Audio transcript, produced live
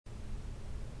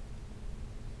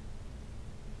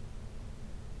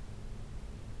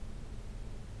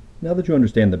Now that you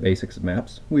understand the basics of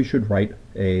maps, we should write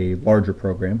a larger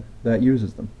program that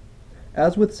uses them.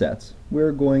 As with sets,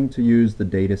 we're going to use the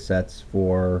data sets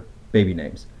for baby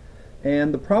names.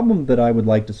 And the problem that I would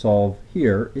like to solve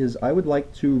here is I would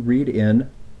like to read in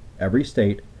every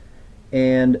state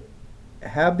and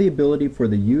have the ability for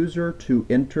the user to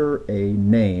enter a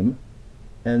name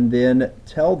and then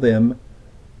tell them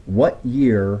what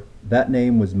year that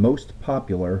name was most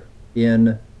popular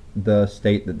in the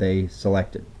state that they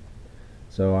selected.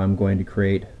 So I'm going to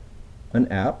create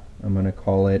an app. I'm going to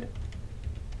call it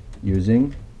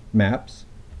using maps.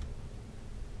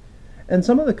 And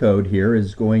some of the code here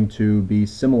is going to be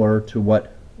similar to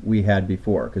what we had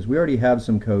before, because we already have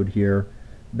some code here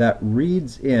that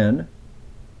reads in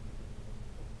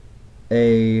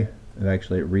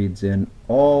actually it reads in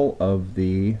all of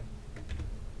the,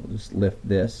 we'll just lift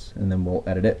this and then we'll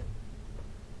edit it.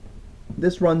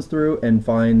 This runs through and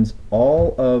finds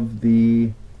all of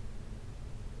the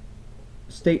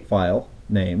state file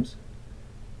names,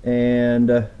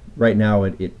 and right now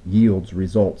it yields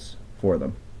results for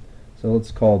them. So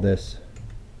let's call this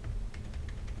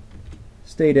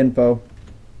state info,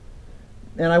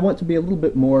 and I want to be a little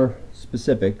bit more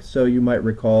specific, so you might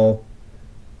recall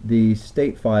the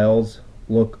state files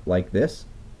look like this.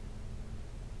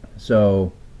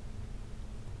 So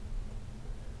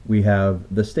we have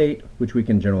the state, which we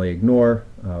can generally ignore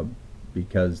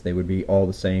because they would be all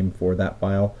the same for that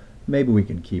file. Maybe we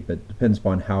can keep it, depends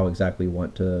upon how exactly we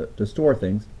want to store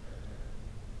things.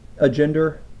 A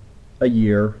gender, a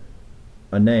year,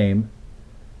 a name,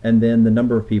 and then the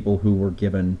number of people who were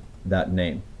given that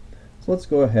name. So let's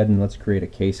go ahead and let's create a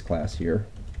case class here.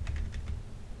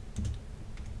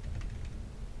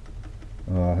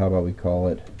 How about we call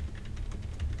it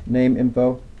name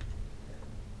info?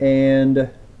 And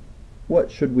what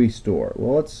should we store?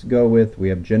 Well, let's go with, we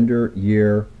have gender,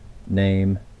 year,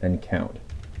 name, and count.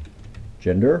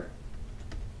 Gender,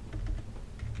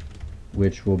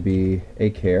 which will be a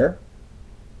char.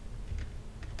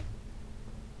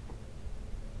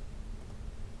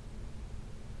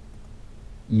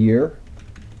 Year,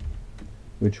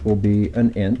 which will be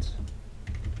an int.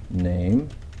 Name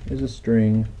is a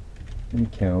string,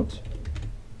 and count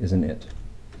is an int.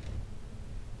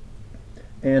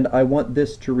 And I want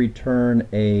this to return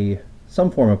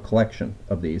some form of collection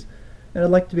of these. And I'd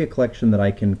like to be a collection that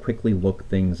I can quickly look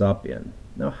things up in.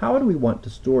 Now, how do we want to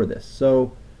store this?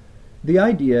 So the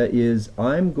idea is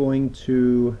I'm going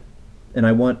to, and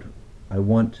I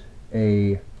want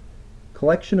a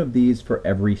collection of these for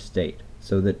every state,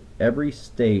 so that every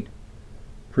state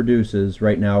produces,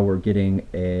 right now we're getting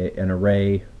an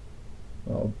array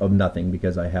of nothing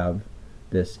because I have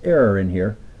this error in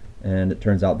here, and it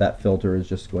turns out that filter is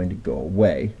just going to go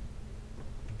away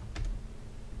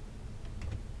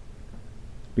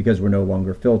because we're no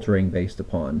longer filtering based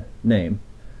upon name.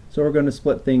 So we're going to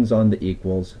split things on the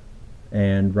equals,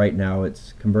 and right now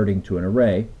it's converting to an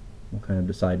array. We'll kind of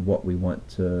decide what we want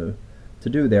to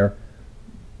do there.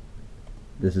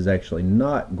 This is actually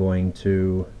not going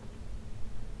to,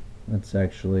 let's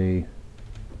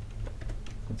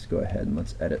go ahead and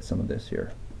let's edit some of this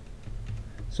here.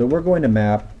 So we're going to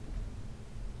map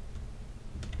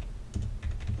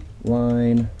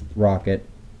line rocket,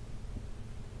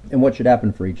 and what should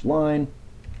happen for each line,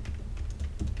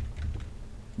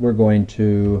 we're going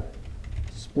to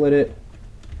split it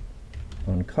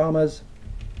on commas,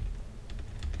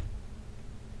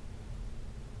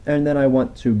 and then I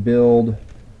want to build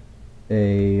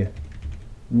a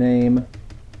name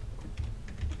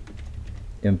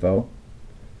info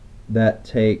that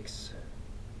takes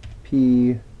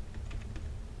p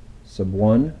sub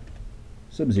 1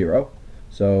 sub 0.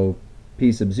 So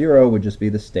p sub 0 would just be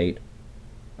the state.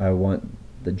 I want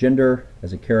the gender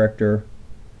as a character,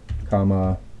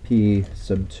 comma p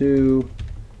sub 2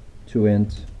 to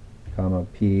int, comma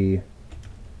p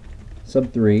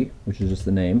sub 3, which is just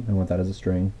the name. I want that as a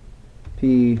string.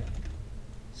 P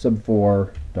sub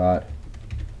 4 dot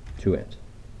to int.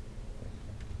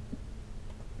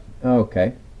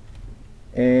 Okay,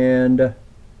 and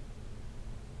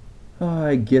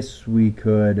I guess we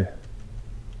could,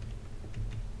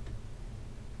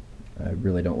 I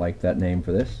really don't like that name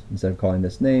for this. Instead of calling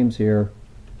this names here,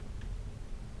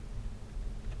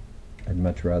 I'd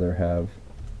much rather have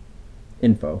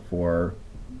info for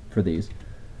these.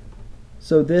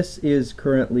 So this is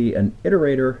currently an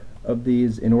iterator of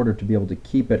these. In order to be able to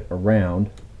keep it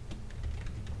around,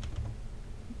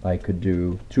 I could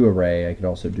do to array. I could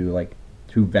also do like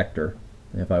to vector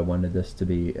if I wanted this to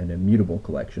be an immutable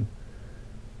collection.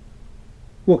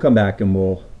 We'll come back and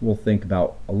we'll think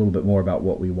about a little bit more about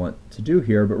what we want to do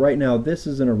here, but right now this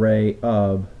is an array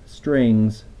of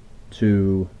strings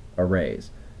to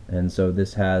arrays. And so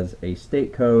this has a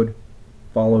state code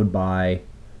followed by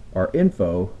our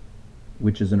info,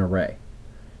 which is an array.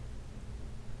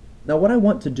 Now what I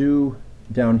want to do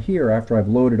down here after I've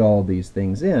loaded all these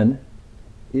things in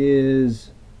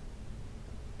is,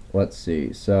 let's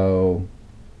see, so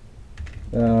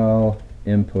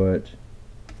input,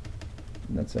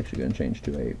 and that's actually going to change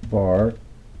to a var,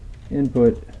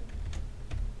 input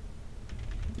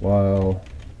while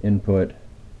input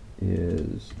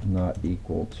is not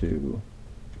equal to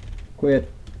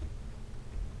quit,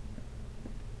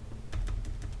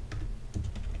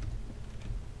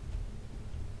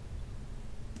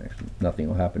 actually nothing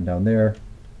will happen down there,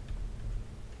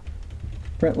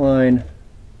 print line,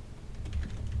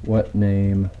 what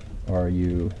name are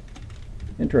you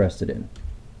interested in?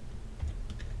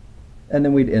 And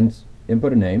then we'd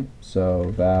input a name,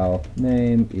 so val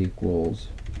name equals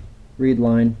read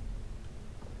line,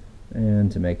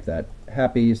 and to make that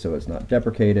happy so it's not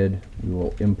deprecated, we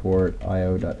will import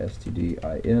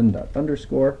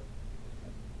io.stdin._.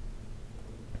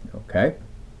 Okay,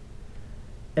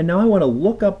 and now I want to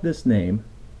look up this name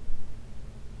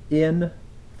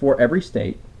for every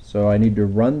state, so I need to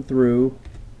run through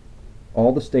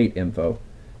all the state info,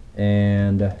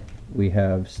 and we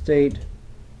have state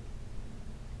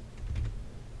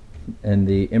and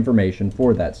the information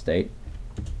for that state,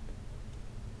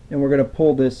 and we're going to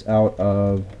pull this out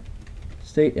of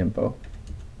state info.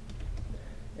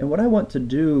 And what I want to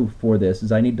do for this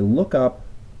is I need to look up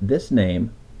this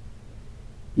name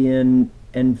and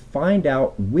find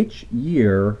out which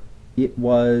year it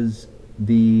was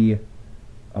it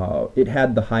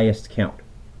had the highest count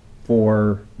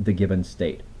for the given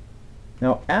state.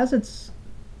 Now as it's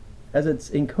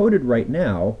encoded right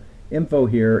now, info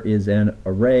here is an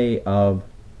array of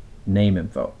name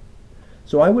info.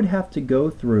 So I would have to go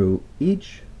through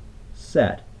each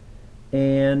set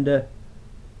and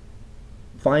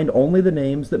find only the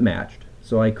names that matched.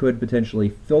 So I could potentially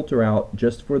filter out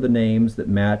just for the names that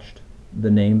matched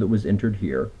the name that was entered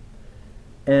here,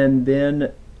 and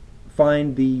then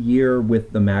find the year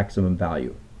with the maximum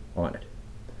value on it.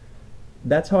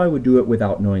 That's how I would do it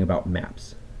without knowing about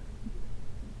maps.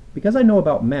 Because I know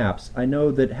about maps, I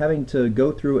know that having to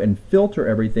go through and filter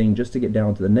everything just to get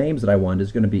down to the names that I want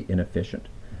is going to be inefficient.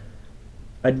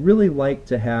 I'd really like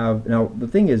to have, now the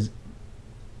thing is,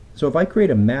 so if I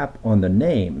create a map on the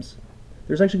names,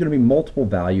 there's actually going to be multiple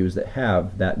values that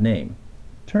have that name.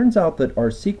 Turns out that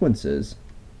our sequences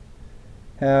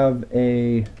have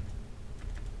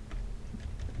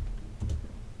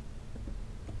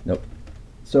nope.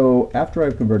 So after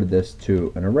I've converted this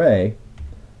to an array,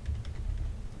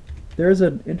 there's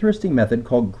an interesting method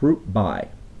called group by.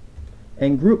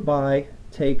 And group by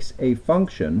takes a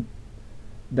function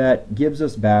that gives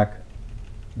us back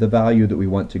the value that we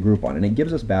want to group on, and it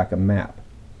gives us back a map.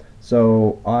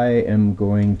 So I am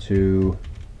going to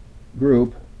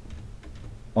group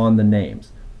on the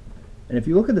names. And if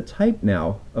you look at the type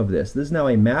now of this is now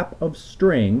a map of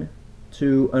string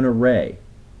to an array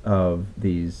of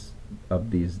these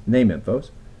name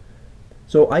infos.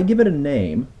 So I give it a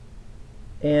name,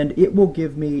 and it will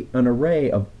give me an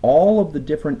array of all of the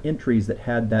different entries that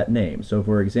had that name. So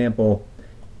for example,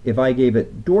 if I gave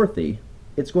it Dorothy,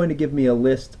 it's going to give me a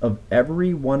list of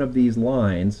every one of these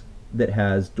lines that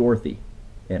has Dorothy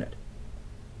in it.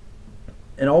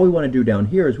 And all we want to do down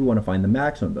here is we want to find the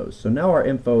maximum of those. So now our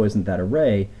info isn't that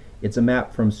array, it's a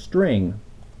map from string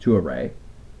to array.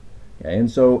 Okay, and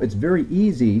so it's very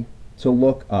easy to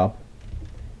look up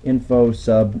info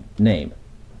sub name.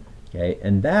 Okay,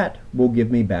 and that will give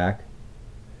me back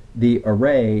the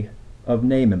array of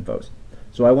name infos.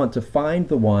 So I want to find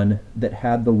the one that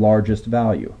had the largest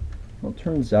value. Well, it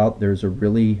turns out there's a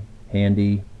really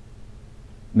handy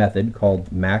method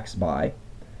called max by.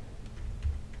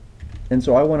 And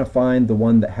so I want to find the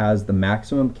one that has the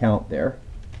maximum count there.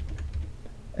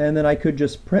 And then I could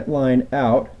just print line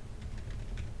out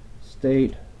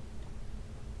state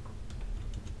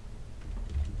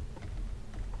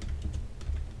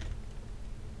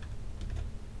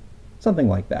something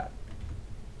like that.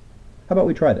 How about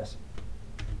we try this?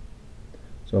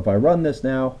 So if I run this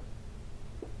now,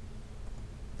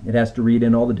 it has to read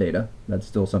in all the data. That's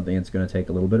still something that's going to take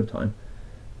a little bit of time.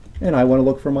 And I want to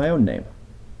look for my own name.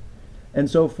 And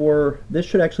so this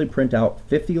should actually print out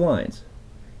 50 lines,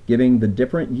 giving the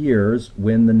different years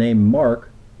when the name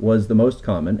Mark was the most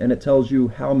common, and it tells you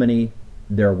how many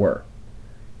there were.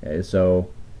 Okay, so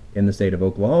in the state of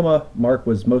Oklahoma, Mark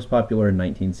was most popular in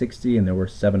 1960, and there were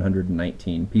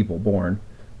 719 people born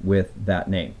with that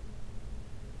name.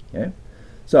 Okay,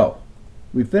 so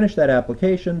we finished that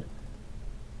application.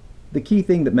 The key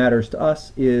thing that matters to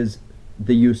us is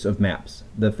the use of maps.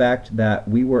 The fact that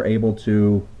we were able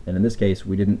to, and in this case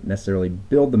we didn't necessarily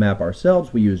build the map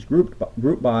ourselves, we used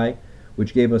group by,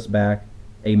 which gave us back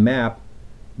a map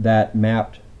that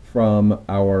mapped from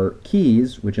our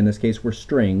keys, which in this case were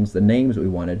strings, the names we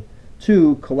wanted,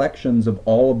 to collections of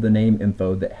all of the name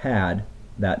info that had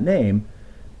that name.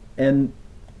 And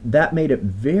that made it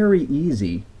very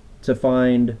easy to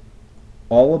find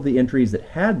all of the entries that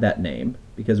had that name,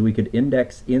 because we could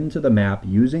index into the map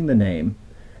using the name,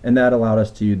 and that allowed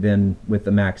us to then, with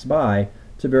the max by,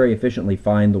 to very efficiently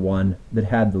find the one that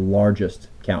had the largest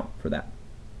count for that.